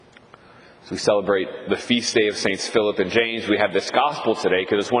We celebrate the feast day of Saints Philip and James. We have this gospel today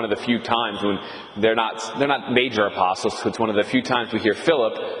because it's one of the few times when they're not major apostles. So it's one of the few times we hear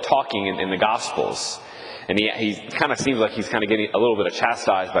Philip talking in the gospels. And he kind of seems like he's kind of getting a little bit of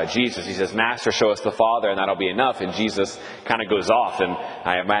chastised by Jesus. He says, "Master, show us the Father, and that'll be enough." And Jesus kind of goes off. And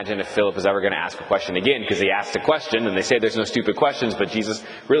I imagine if Philip is ever going to ask a question again, because he asked a question, and they say there's no stupid questions, but Jesus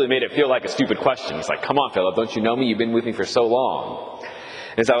really made it feel like a stupid question. He's like, "Come on, Philip, don't you know me? You've been with me for so long."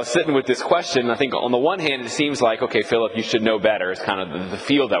 As I was sitting with this question, I think on the one hand, it seems like, okay, Philip, you should know better. It's kind of the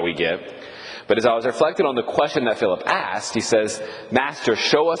feel that we get. But as I was reflecting on the question that Philip asked, he says, "Master,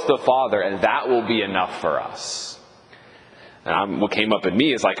 show us the Father, and that will be enough for us." And what came up in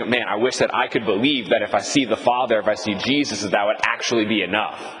me is like, man, I wish that I could believe that if I see the Father, if I see Jesus, that would actually be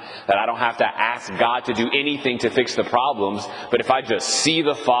enough. That I don't have to ask God to do anything to fix the problems, but if I just see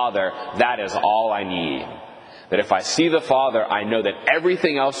the Father, that is all I need. That if I see the Father, I know that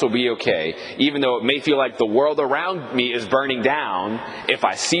everything else will be okay. Even though it may feel like the world around me is burning down, if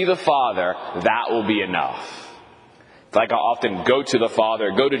I see the Father, that will be enough. It's like I often go to the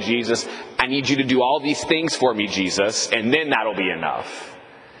Father, go to Jesus, "I need you to do all these things for me, Jesus," and then that'll be enough.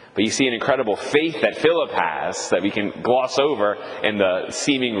 But you see an incredible faith that Philip has that we can gloss over in the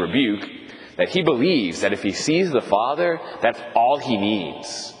seeming rebuke, that he believes that if he sees the Father, that's all he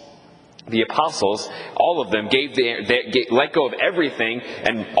needs. The apostles, all of them, let go of everything,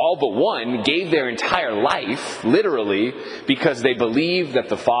 and all but one gave their entire life, literally, because they believed that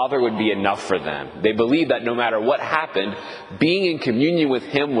the Father would be enough for them. They believed that no matter what happened, being in communion with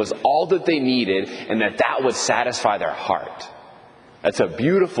Him was all that they needed, and that would satisfy their heart. That's a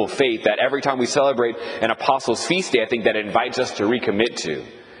beautiful faith that every time we celebrate an Apostles' Feast Day, I think that invites us to recommit to.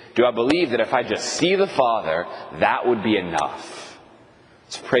 Do I believe that if I just see the Father, that would be enough?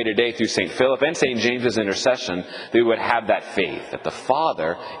 Let's pray today through St. Philip and St. James's intercession that we would have that faith, that the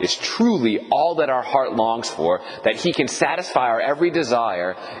Father is truly all that our heart longs for, that He can satisfy our every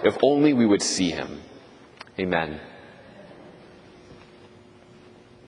desire if only we would see Him. Amen.